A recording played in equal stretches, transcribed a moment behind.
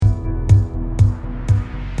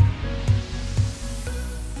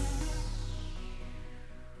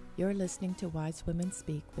You're listening to Wise Women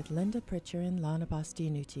Speak with Linda Pritchard and Lana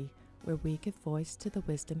Bastianucci, where we give voice to the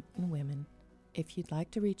wisdom in women. If you'd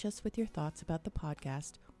like to reach us with your thoughts about the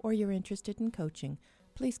podcast or you're interested in coaching,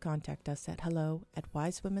 please contact us at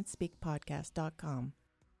hello@wisewomenspeakpodcast.com.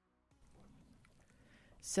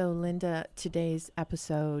 So, Linda, today's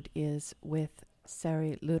episode is with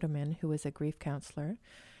Sari Luderman, who is a grief counselor,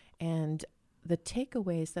 and the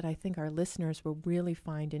takeaways that I think our listeners will really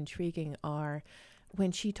find intriguing are when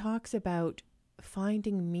she talks about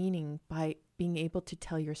finding meaning by being able to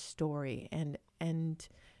tell your story and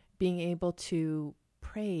being able to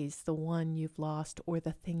praise the one you've lost or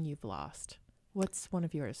the thing you've lost. What's one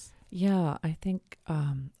of yours? Yeah, I think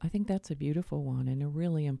that's a beautiful one and a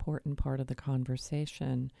really important part of the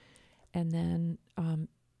conversation. And then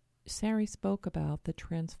Sari spoke about the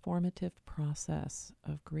transformative process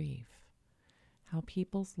of grief, how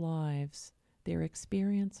people's lives, their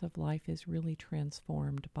experience of life is really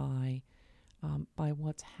transformed by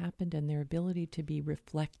what's happened and their ability to be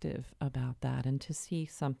reflective about that and to see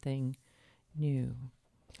something new.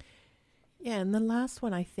 Yeah, and the last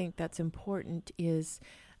one I think that's important is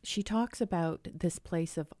she talks about this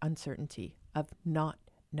place of uncertainty, of not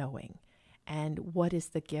knowing, and what is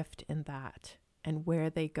the gift in that, and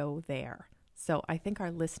where they go there. So I think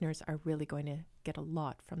our listeners are really going to get a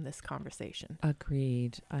lot from this conversation.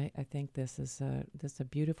 Agreed. I think this is a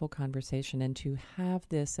beautiful conversation, and to have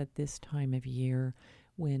this at this time of year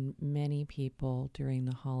when many people during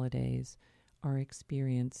the holidays are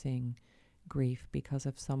experiencing grief because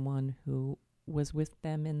of someone who was with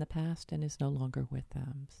them in the past and is no longer with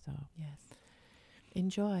them. So yes,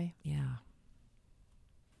 enjoy. Yeah.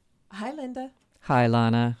 Hi, Linda. Hi,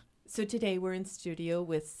 Lana. So today we're in studio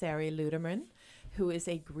with Sari Luderman, who is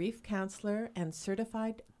a grief counselor and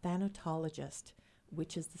certified thanatologist,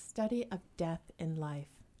 which is the study of death in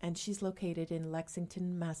life, and she's located in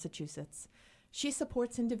Lexington, Massachusetts. She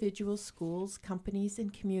supports individuals, schools, companies,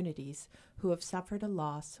 and communities who have suffered a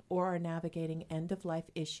loss or are navigating end-of-life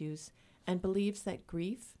issues and believes that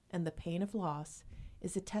grief and the pain of loss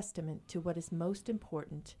is a testament to what is most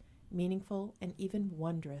important, meaningful, and even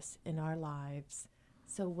wondrous in our lives.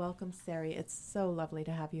 So welcome, Sari. It's so lovely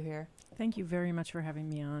to have you here. Thank you very much for having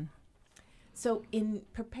me on. So in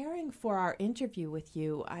preparing for our interview with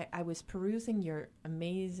you, I was perusing your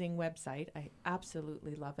amazing website. I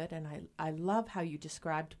absolutely love it, and I love how you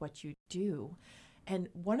described what you do. And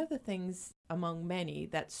one of the things among many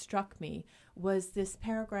that struck me was this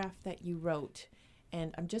paragraph that you wrote,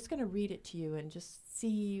 and I'm just going to read it to you and just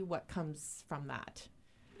see what comes from that.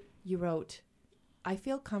 You wrote, "I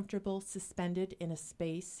feel comfortable suspended in a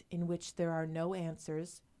space in which there are no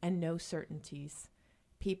answers and no certainties.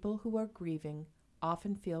 People who are grieving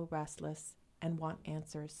often feel restless and want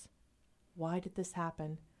answers. Why did this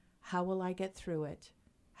happen? How will I get through it?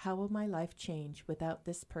 How will my life change without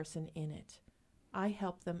this person in it? I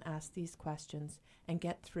help them ask these questions and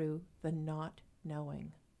get through the not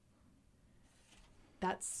knowing."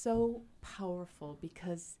 That's so powerful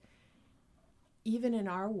because even in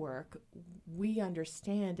our work, we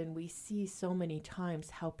understand and we see so many times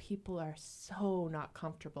how people are so not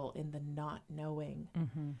comfortable in the not knowing.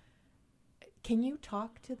 Mm-hmm. Can you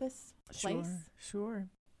talk to this place? Sure.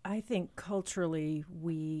 I think culturally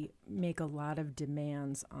we make a lot of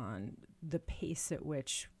demands on the pace at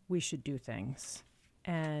which we should do things.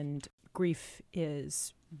 And grief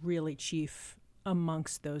is really chief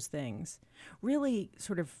amongst those things. Really,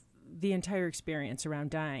 sort of the entire experience around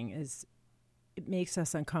dying is it makes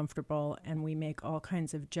us uncomfortable, and we make all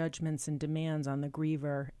kinds of judgments and demands on the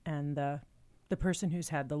griever and the person who's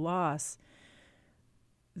had the loss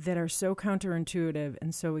that are so counterintuitive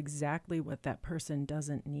and so exactly what that person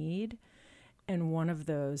doesn't need. And one of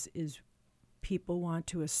those is people want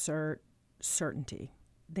to assert certainty.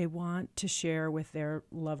 They want to share with their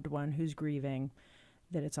loved one who's grieving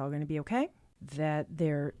that it's all going to be okay, that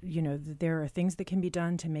there are things that can be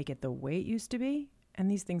done to make it the way it used to be. And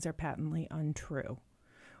these things are patently untrue.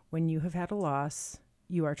 When you have had a loss,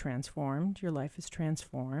 you are transformed. Your life is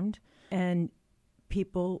transformed. And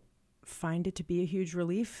people find it to be a huge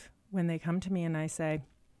relief when they come to me and I say,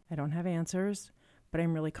 I don't have answers, but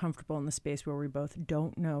I'm really comfortable in the space where we both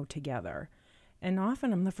don't know together. And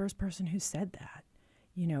often I'm the first person who said that.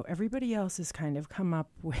 Everybody else has kind of come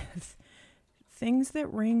up with things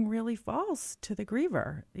that ring really false to the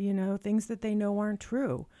griever, things that they know aren't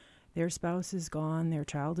true. Their spouse is gone, their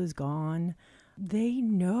child is gone. They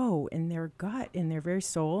know in their gut, in their very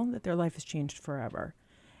soul, that their life has changed forever.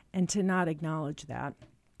 And to not acknowledge that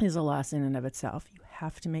is a loss in and of itself. You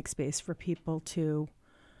have to make space for people to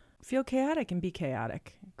feel chaotic and be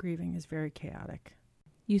chaotic. Grieving is very chaotic.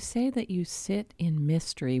 You say that you sit in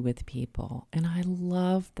mystery with people, and I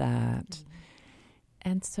love that. Mm-hmm.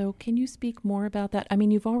 And so can you speak more about that? I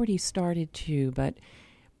mean, you've already started to, but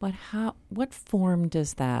what form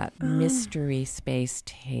does that mystery space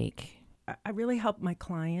take? I really help my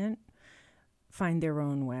client find their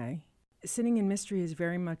own way. Sitting in mystery is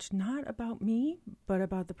very much not about me, but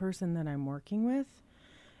about the person that I'm working with,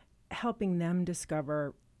 helping them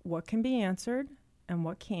discover what can be answered and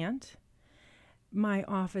what can't. My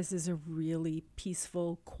office is a really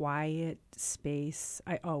peaceful, quiet space.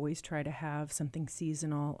 I always try to have something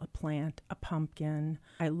seasonal, a plant, a pumpkin.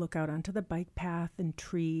 I look out onto the bike path and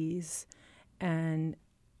trees, and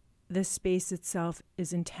this space itself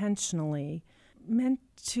is intentionally meant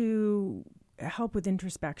to help with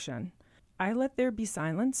introspection. I let there be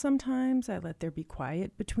silence sometimes. I let there be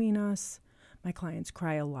quiet between us. My clients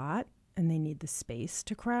cry a lot, and they need the space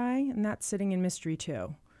to cry, and that's sitting in mystery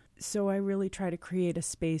too. So I really try to create a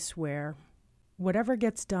space where whatever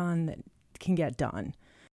gets done that can get done.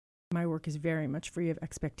 My work is very much free of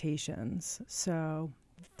expectations. So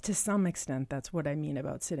to some extent, that's what I mean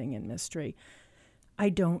about sitting in mystery. I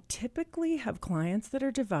don't typically have clients that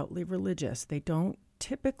are devoutly religious. They don't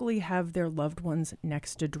typically have their loved ones'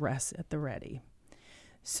 next address at the ready.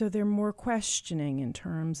 So they're more questioning in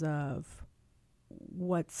terms of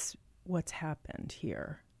what's happened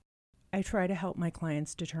here. I try to help my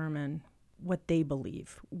clients determine what they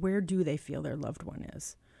believe. Where do they feel their loved one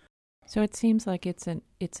is? So it seems like it's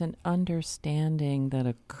an understanding that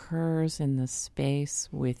occurs in the space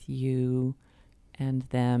with you and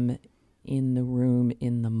them in the room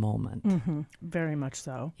in the moment. Mm-hmm. Very much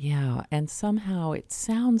so. Yeah, and somehow it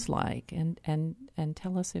sounds like, and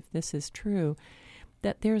tell us if this is true,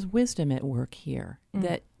 that there's wisdom at work here,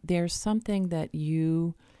 that there's something that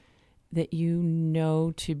you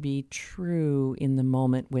know to be true in the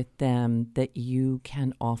moment with them that you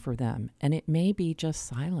can offer them. And it may be just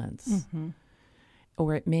silence.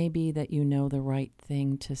 Or it may be that you know the right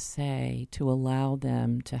thing to say to allow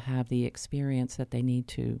them to have the experience that they need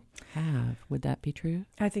to have. Would that be true?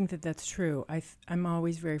 I think that that's true. I'm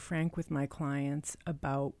always very frank with my clients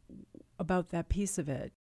about that piece of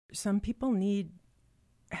it. Some people need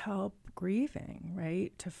help grieving,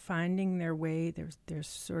 right? To finding their way. They're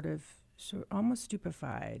sort of almost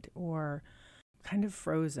stupefied or kind of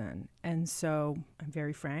frozen. And so I'm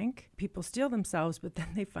very frank. People steel themselves, but then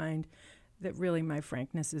they find that really my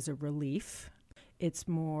frankness is a relief. It's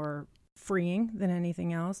more freeing than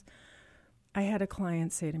anything else. I had a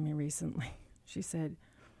client say to me recently, she said,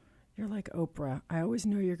 "You're like Oprah. I always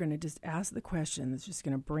know you're going to just ask the question that's just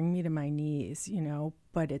going to bring me to my knees,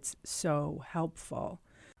 but it's so helpful."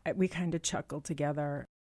 We kind of chuckled together.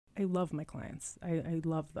 I love my clients. I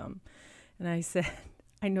love them. And I said,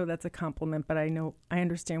 "I know that's a compliment, but I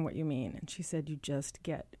understand what you mean." And she said, "You just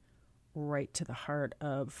get right to the heart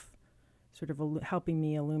of sort of helping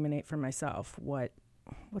me illuminate for myself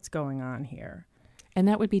what's going on here." And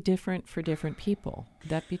that would be different for different people. Would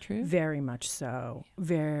that be true? Very much so.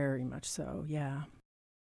 Very much so, yeah.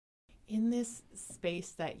 In this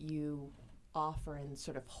space that you offer and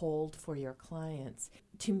sort of hold for your clients,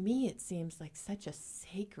 to me it seems like such a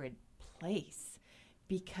sacred place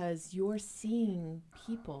because you're seeing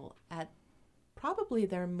people at probably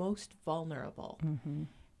their most vulnerable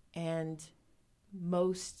and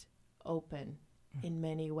most open in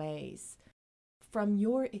many ways. From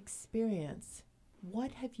your experience,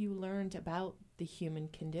 what have you learned about the human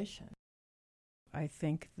condition? I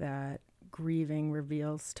think that grieving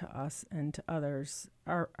reveals to us and to others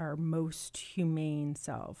our most humane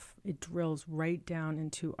self. It drills right down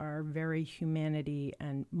into our very humanity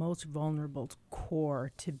and most vulnerable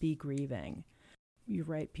core to be grieving. You're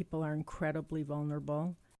right, people are incredibly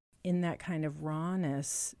vulnerable. In that kind of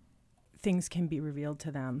rawness, things can be revealed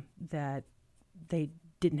to them that they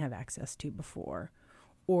didn't have access to before.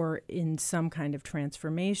 Or in some kind of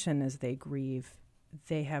transformation as they grieve,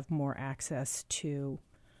 they have more access to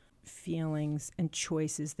feelings and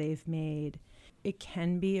choices they've made. It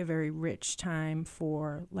can be a very rich time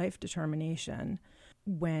for life determination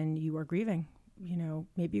when you are grieving.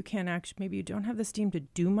 Maybe you don't have the steam to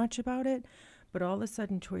do much about it, but all of a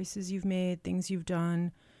sudden choices you've made, things you've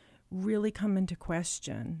done really come into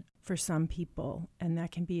question for some people, and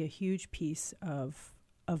that can be a huge piece of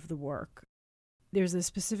the work. There's a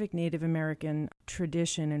specific Native American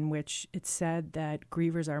tradition in which it's said that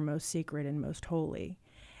grievers are most sacred and most holy,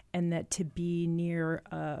 and that to be near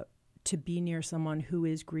someone who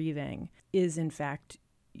is grieving is in fact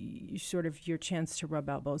sort of your chance to rub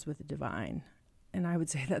elbows with the divine. And I would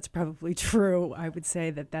say that's probably true. I would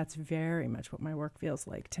say that that's very much what my work feels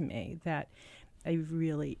like to me, that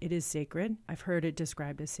It is sacred. I've heard it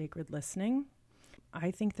described as sacred listening. I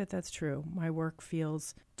think that that's true. My work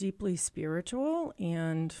feels deeply spiritual.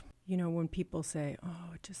 And, when people say,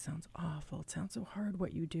 oh, it just sounds awful, it sounds so hard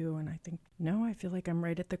what you do. And I think, no, I feel like I'm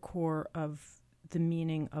right at the core of the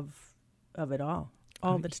meaning of it all.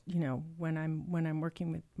 When I'm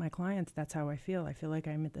working with my clients, that's how I feel. I feel like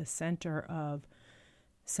I'm at the center of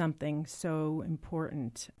something so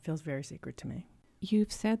important. It feels very sacred to me.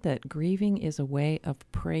 You've said that grieving is a way of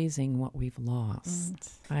praising what we've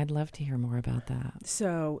lost. I'd love to hear more about that.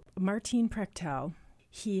 So Martin Prechtel,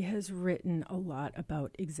 he has written a lot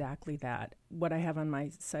about exactly that. What I have on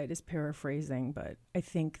my site is paraphrasing, but I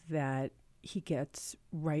think that he gets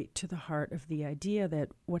right to the heart of the idea that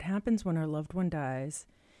what happens when our loved one dies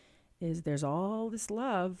is there's all this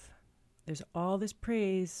love, there's all this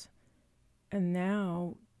praise, and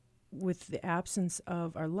now with the absence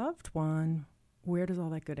of our loved one, where does all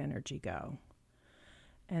that good energy go?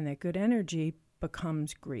 And that good energy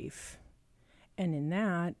becomes grief. And in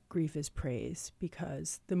that, grief is praise,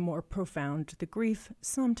 because the more profound the grief,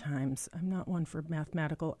 sometimes, I'm not one for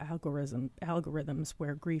mathematical algorithms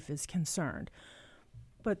where grief is concerned,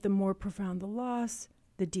 but the more profound the loss,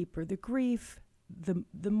 the deeper the grief,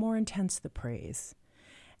 the more intense the praise.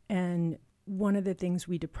 And one of the things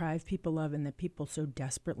we deprive people of, and that people so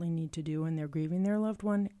desperately need to do when they're grieving their loved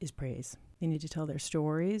one, is praise. They need to tell their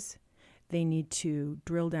stories. They need to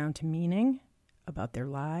drill down to meaning about their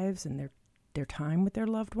lives and their time with their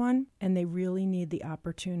loved one. And they really need the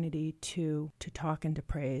opportunity to talk and to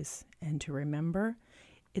praise and to remember.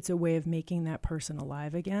 It's a way of making that person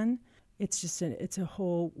alive again. It's a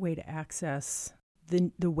whole way to access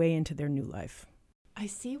the way into their new life. I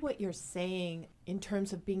see what you're saying in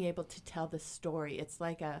terms of being able to tell the story.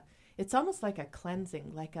 It's almost like a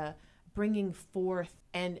cleansing, like a bringing forth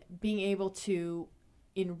and being able to,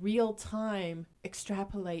 in real time,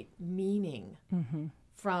 extrapolate meaning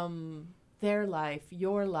from their life,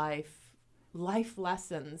 your life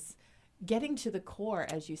lessons, getting to the core,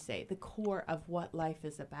 as you say, the core of what life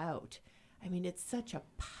is about. I mean, it's such a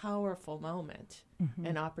powerful moment,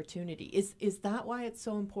 an opportunity. Is that why it's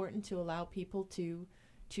so important to allow people to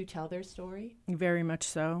tell their story? Very much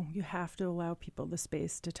so. You have to allow people the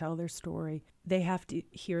space to tell their story. They have to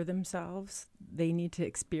hear themselves. They need to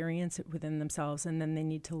experience it within themselves, and then they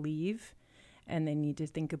need to leave, and they need to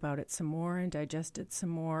think about it some more and digest it some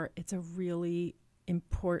more. It's a really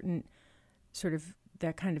important sort of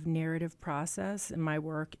that kind of narrative process, and my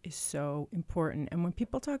work is so important. And when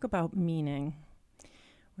people talk about meaning,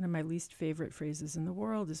 one of my least favorite phrases in the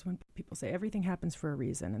world is when people say everything happens for a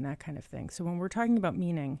reason and that kind of thing. So when we're talking about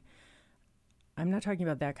meaning, I'm not talking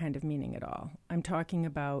about that kind of meaning at all. I'm talking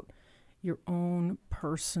about your own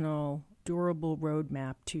personal, durable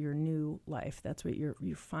roadmap to your new life. That's what you're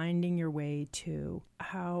finding your way to.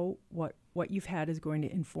 How what you've had is going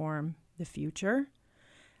to inform the future,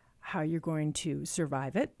 how you're going to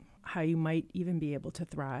survive it, how you might even be able to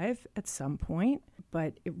thrive at some point.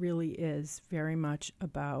 But it really is very much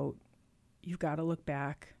about, you've got to look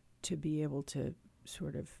back to be able to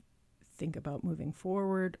sort of think about moving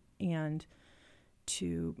forward and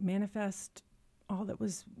to manifest all that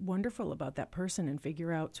was wonderful about that person and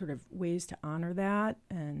figure out sort of ways to honor that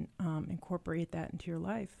and incorporate that into your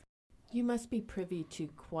life. You must be privy to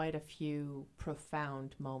quite a few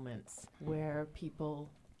profound moments where people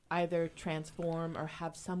either transform or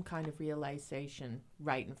have some kind of realization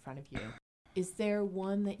right in front of you. Is there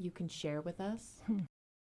one that you can share with us?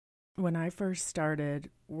 When I first started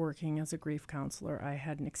working as a grief counselor, I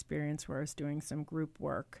had an experience where I was doing some group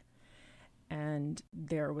work, and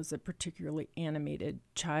there was a particularly animated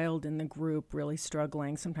child in the group really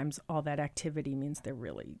struggling. Sometimes all that activity means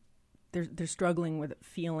they're struggling with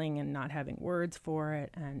feeling and not having words for it.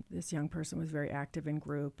 And this young person was very active in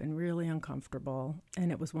group and really uncomfortable.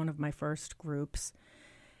 And it was one of my first groups.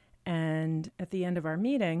 And at the end of our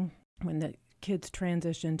meeting, when the kids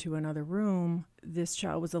transitioned to another room, this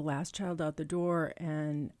child was the last child out the door,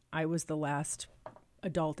 and I was the last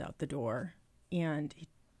adult out the door. And he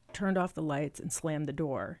turned off the lights and slammed the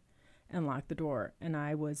door and locked the door. And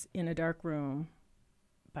I was in a dark room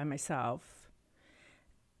by myself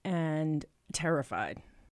and terrified.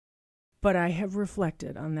 But I have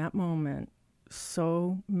reflected on that moment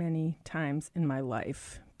so many times in my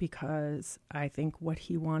life, because I think what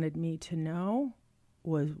he wanted me to know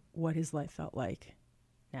was what his life felt like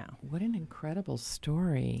now. What an incredible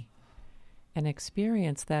story. An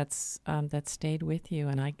experience that's that stayed with you,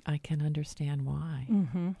 and I can understand why.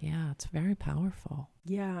 Yeah, it's very powerful.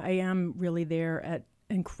 Yeah, I am really there at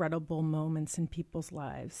incredible moments in people's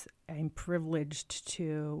lives. I'm privileged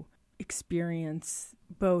to experience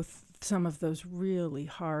both some of those really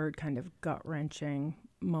hard, kind of gut-wrenching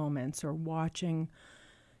moments, or watching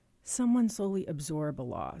someone slowly absorb a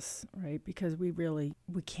loss, right? Because we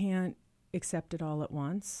can't accept it all at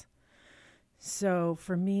once. So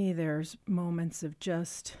for me, there's moments of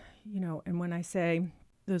just, and when I say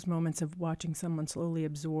those moments of watching someone slowly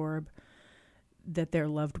absorb that their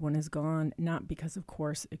loved one is gone, not because, of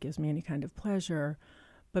course, it gives me any kind of pleasure,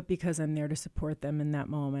 but because I'm there to support them in that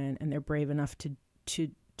moment, and they're brave enough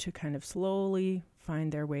to kind of slowly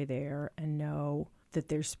find their way there and know that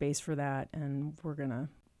there's space for that, and we're going to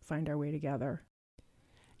find our way together.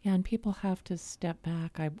 Yeah, and people have to step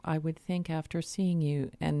back, I would think, after seeing you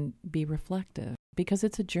and be reflective, because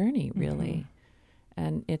it's a journey, really. Mm-hmm.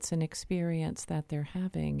 And it's an experience that they're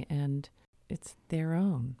having, and it's their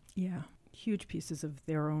own. Yeah. Huge pieces of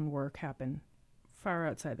their own work happen far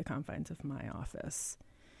outside the confines of my office.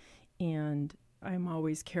 And I'm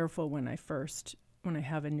always careful when I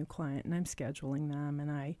have a new client and I'm scheduling them, and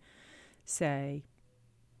I say,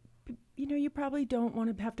 you probably don't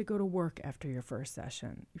want to have to go to work after your first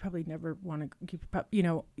session. You probably never want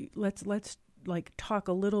to, let's like talk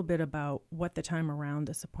a little bit about what the time around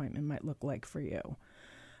this appointment might look like for you.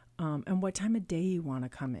 And what time of day you want to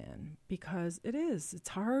come in, because it's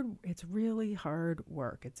hard. It's really hard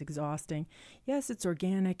work. It's exhausting. Yes, it's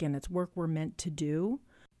organic and it's work we're meant to do,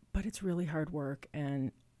 but it's really hard work.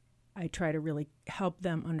 And I try to really help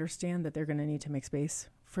them understand that they're going to need to make space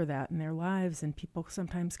for that in their lives. And people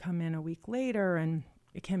sometimes come in a week later, and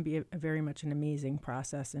it can be a very much an amazing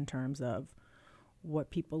process in terms of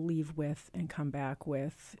what people leave with and come back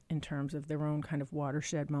with in terms of their own kind of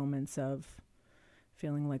watershed moments of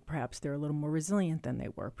feeling like perhaps they're a little more resilient than they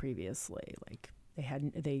were previously. Like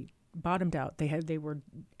they bottomed out. They were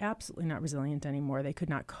absolutely not resilient anymore. They could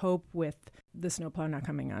not cope with the snowplow not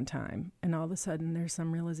coming on time. And all of a sudden there's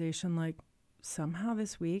some realization, like, somehow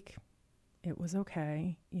this week it was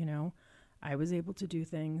okay. I was able to do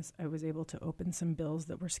things. I was able to open some bills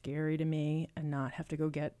that were scary to me and not have to go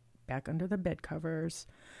get back under the bed covers.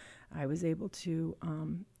 I was able to,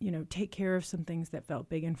 take care of some things that felt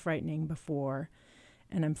big and frightening before,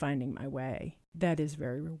 and I'm finding my way. That is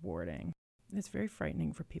very rewarding. It's very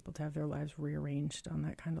frightening for people to have their lives rearranged on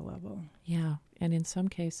that kind of level. Yeah, and in some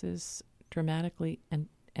cases, dramatically and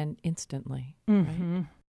instantly. Mm-hmm. Right?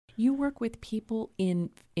 You work with people in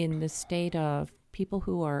the state of people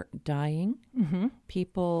who are dying, mm-hmm.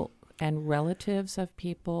 people and relatives of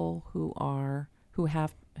people who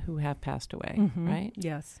have passed away, mm-hmm. right?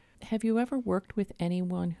 Yes. Have you ever worked with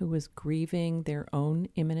anyone who was grieving their own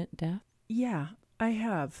imminent death? Yeah, I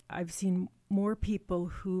have. I've seen more people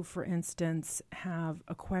who, for instance, have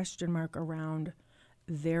a question mark around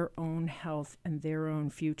their own health and their own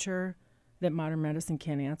future that modern medicine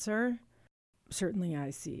can't answer. Certainly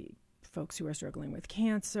I see folks who are struggling with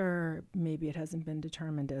cancer. Maybe it hasn't been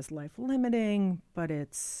determined as life-limiting, but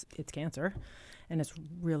it's cancer, and it's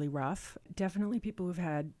really rough. Definitely people who've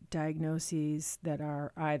had diagnoses that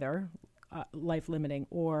are either life-limiting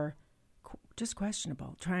or just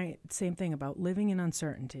questionable. Same thing about living in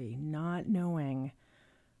uncertainty, not knowing,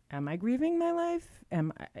 am I grieving my life?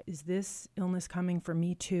 Is this illness coming for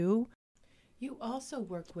me too? You also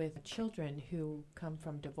work with children who come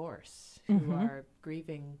from divorce, who mm-hmm. are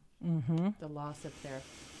grieving mm-hmm. the loss of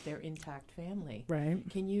their intact family. Right.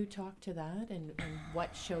 Can you talk to that and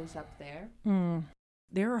what shows up there?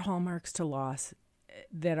 There are hallmarks to loss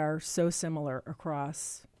that are so similar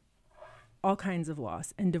across all kinds of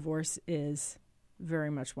loss, and divorce is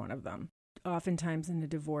very much one of them. Oftentimes in a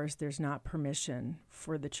divorce, there's not permission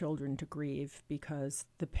for the children to grieve because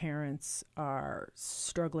the parents are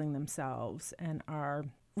struggling themselves and are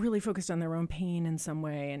really focused on their own pain in some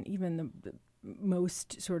way. And even the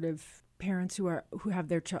most sort of parents who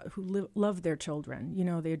love their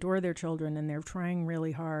children, they adore their children and they're trying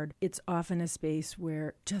really hard. It's often a space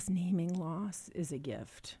where just naming loss is a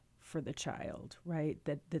gift for the child, right?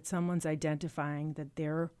 That someone's identifying that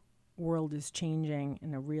their world is changing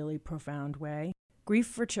in a really profound way. Grief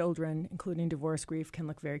for children, including divorce grief, can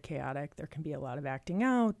look very chaotic. There can be a lot of acting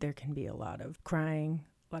out. There can be a lot of crying,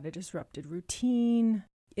 a lot of disrupted routine.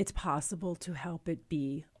 It's possible to help it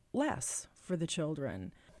be less for the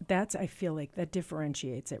children. I feel like that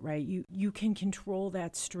differentiates it, right? You can control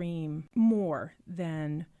that stream more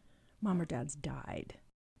than mom or dad's died.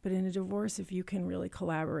 But in a divorce, if you can really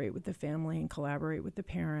collaborate with the family and collaborate with the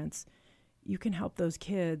parents, you can help those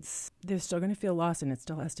kids. They're still going to feel loss, and it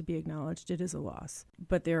still has to be acknowledged it is a loss.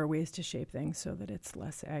 But there are ways to shape things so that it's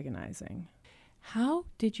less agonizing. How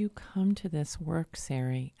did you come to this work,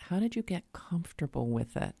 Sari? How did you get comfortable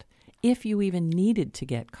with it, if you even needed to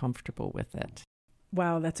get comfortable with it?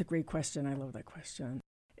 Wow, that's a great question. I love that question.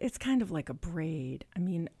 It's kind of like a braid. I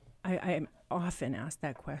mean, I'm often asked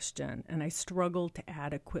that question, and I struggle to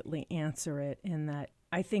adequately answer it in that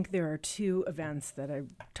I think there are two events that I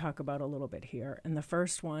talk about a little bit here. And the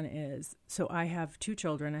first one is, so I have two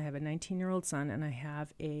children. I have a 19-year-old son, and I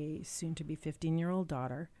have a soon-to-be 15-year-old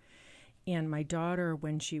daughter. And my daughter,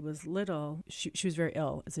 when she was little, she was very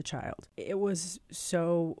ill as a child. It was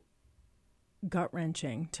so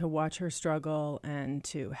gut-wrenching to watch her struggle and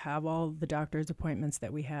to have all the doctor's appointments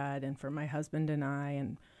that we had, and for my husband and I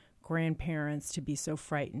and grandparents to be so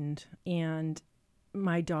frightened. And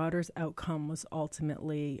my daughter's outcome was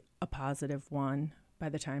ultimately a positive one. By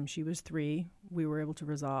the time she was 3, we were able to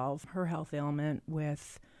resolve her health ailment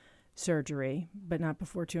with surgery, but not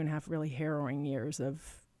before 2.5 really harrowing years of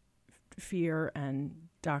fear and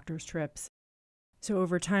doctor's trips. So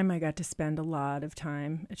over time, I got to spend a lot of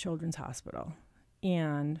time at Children's Hospital.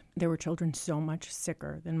 And there were children so much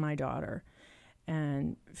sicker than my daughter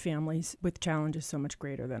and families with challenges so much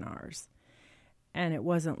greater than ours. And it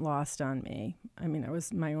wasn't lost on me. I mean, it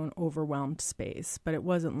was my own overwhelmed space, but it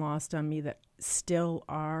wasn't lost on me that still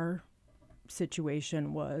our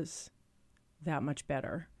situation was that much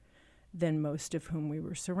better than most of whom we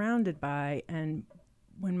were surrounded by. And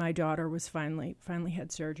when my daughter was finally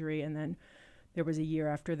had surgery, and then there was a year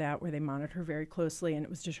after that where they monitored her very closely, and it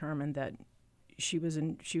was determined that she was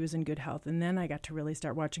in good health. And then I got to really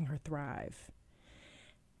start watching her thrive.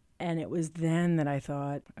 And it was then that I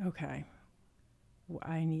thought, okay,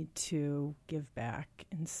 I need to give back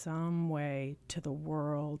in some way to the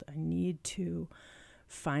world. I need to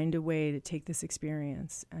find a way to take this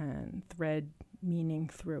experience and thread meaning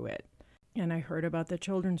through it. And I heard about the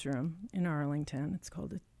Children's Room in Arlington. It's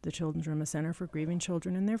called the Children's Room, a center for grieving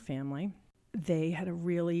children and their family. They had a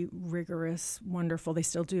really rigorous, wonderful, they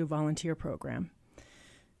still do, volunteer program.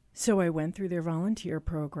 So I went through their volunteer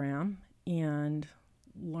program and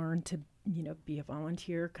learned to, be a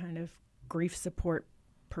volunteer kind of grief support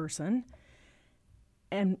person.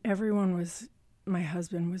 And my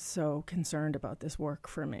husband was so concerned about this work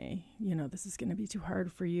for me. This is going to be too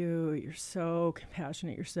hard for you. You're so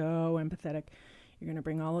compassionate. You're so empathetic. You're going to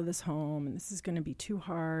bring all of this home, and this is going to be too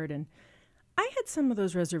hard. And I had some of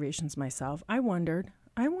those reservations myself. I wondered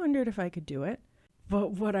if I could do it.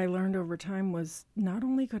 But what I learned over time was not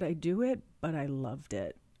only could I do it, but I loved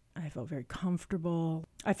it. I felt very comfortable.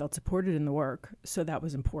 I felt supported in the work, so that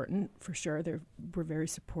was important for sure. They were very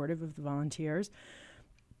supportive of the volunteers.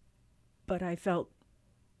 But I felt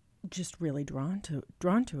just really drawn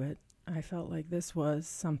to it. I felt like this was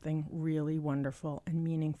something really wonderful and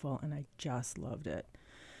meaningful, and I just loved it.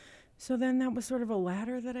 So then that was sort of a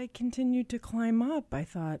ladder that I continued to climb up. I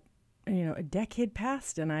thought, a decade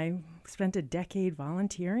passed, and I spent a decade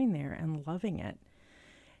volunteering there and loving it,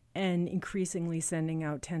 and increasingly sending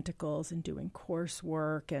out tentacles and doing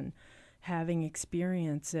coursework and having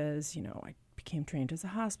experiences. I became trained as a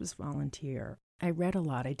hospice volunteer. I read a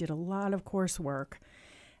lot. I did a lot of coursework.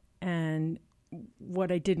 And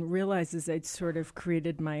what I didn't realize is I'd sort of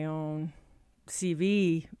created my own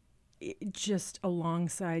CV just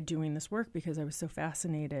alongside doing this work, because I was so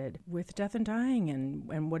fascinated with death and dying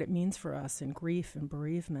and what it means for us, and grief and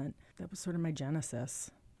bereavement. That was sort of my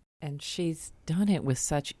genesis. And she's done it with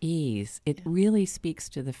such ease. It really speaks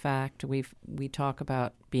to the fact we talk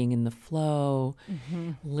about being in the flow,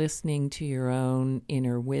 listening to your own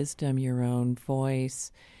inner wisdom, your own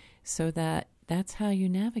voice, so that's how you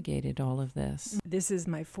navigated all of this. This is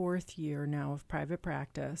my 4th year now of private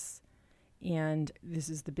practice, and this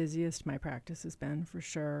is the busiest my practice has been for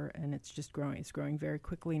sure, and it's just growing. It's growing very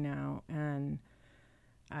quickly now, and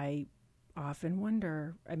I often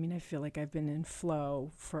wonder, I feel like I've been in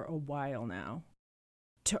flow for a while now.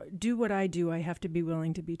 To do what I do, I have to be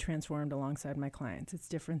willing to be transformed alongside my clients. It's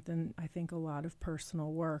different than, I think, a lot of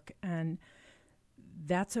personal work, and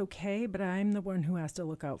that's okay, but I'm the one who has to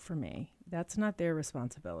look out for me. That's not their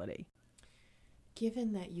responsibility.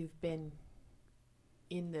 Given that you've been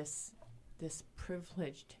in this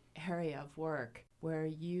privileged area of work where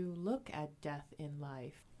you look at death in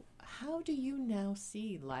life, how do you now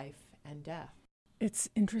see life and death? It's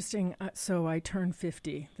interesting. So I turned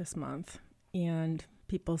 50 this month, and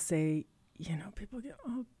people say, people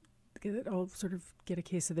get a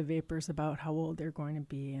case of the vapors about how old they're going to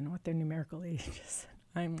be and what their numerical age is.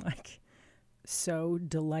 I'm like so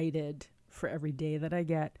delighted for every day that I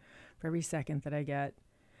get, for every second that I get.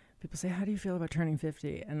 People say, "How do you feel about turning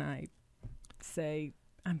 50?" And I say,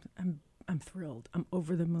 I'm thrilled. I'm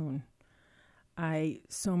over the moon.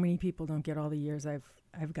 So many people don't get all the years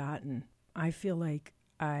I've gotten. I feel like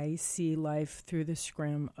I see life through the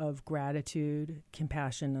scrim of gratitude,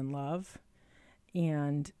 compassion, and love.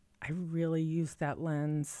 And I really use that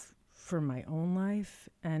lens for my own life,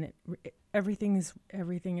 and everything is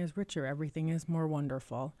richer. Everything is more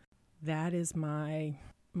wonderful. That is my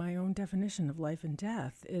own definition of life and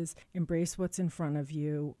death, is embrace what's in front of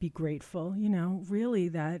you, be grateful. Really,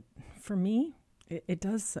 that for me, it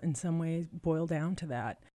does in some ways boil down to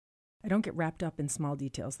that. I don't get wrapped up in small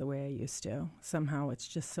details the way I used to. Somehow it's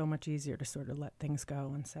just so much easier to sort of let things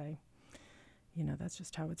go and say, that's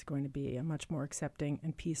just how it's going to be. I'm much more accepting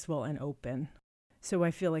and peaceful and open. So I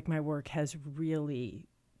feel like my work has really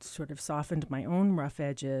sort of softened my own rough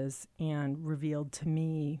edges and revealed to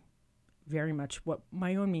me very much what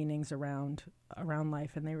my own meanings around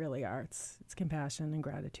life, and they really are. It's compassion and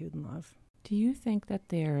gratitude and love. Do you think that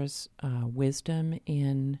there's wisdom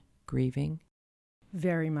in grieving?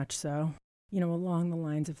 Very much so. Along the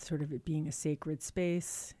lines of sort of it being a sacred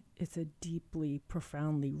space, it's a deeply,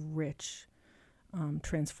 profoundly rich,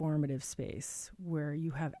 transformative space where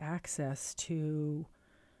you have access to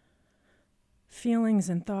feelings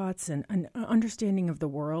and thoughts and an understanding of the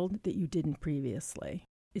world that you didn't previously.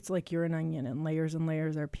 It's like you're an onion, and layers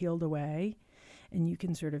are peeled away, and you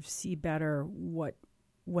can sort of see better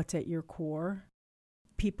what's at your core.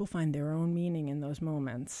 People find their own meaning in those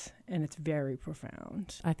moments, and it's very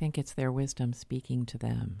profound. I think it's their wisdom speaking to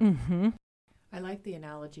them. Mm-hmm. I like the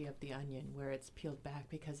analogy of the onion where it's peeled back,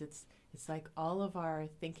 because it's like all of our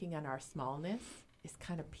thinking and our smallness is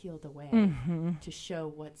kind of peeled away to show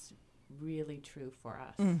what's really true for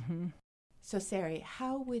us. Mm-hmm. So, Sari,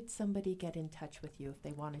 how would somebody get in touch with you if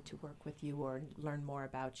they wanted to work with you or learn more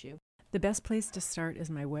about you? The best place to start is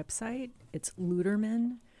my website. It's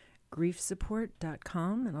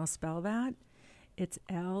LutermanGriefSupport.com, and I'll spell that. It's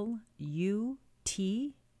LUTERMAN,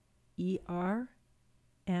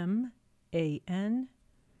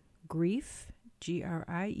 grief,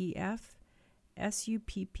 GRIEF,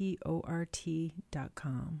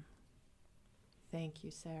 SUPPORT.com. Thank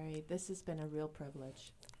you, Sari. This has been a real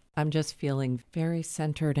privilege. I'm just feeling very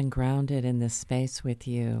centered and grounded in this space with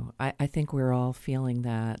you. I think we're all feeling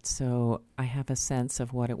that. So I have a sense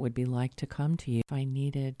of what it would be like to come to you if I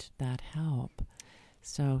needed that help.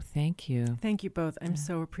 So thank you. Thank you both. I'm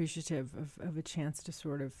so appreciative of a chance to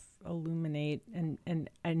sort of illuminate and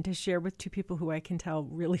to share with two people who I can tell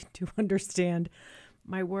really do understand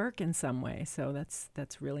my work in some way. So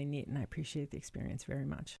that's really neat, and I appreciate the experience very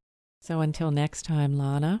much. So until next time,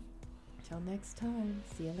 Lana. Until next time.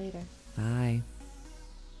 See you later. Bye.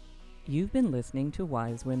 You've been listening to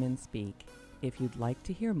Wise Women Speak. If you'd like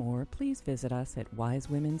to hear more, please visit us at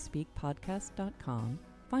wisewomenspeakpodcast.com.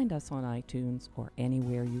 Find us on iTunes or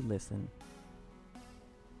anywhere you listen.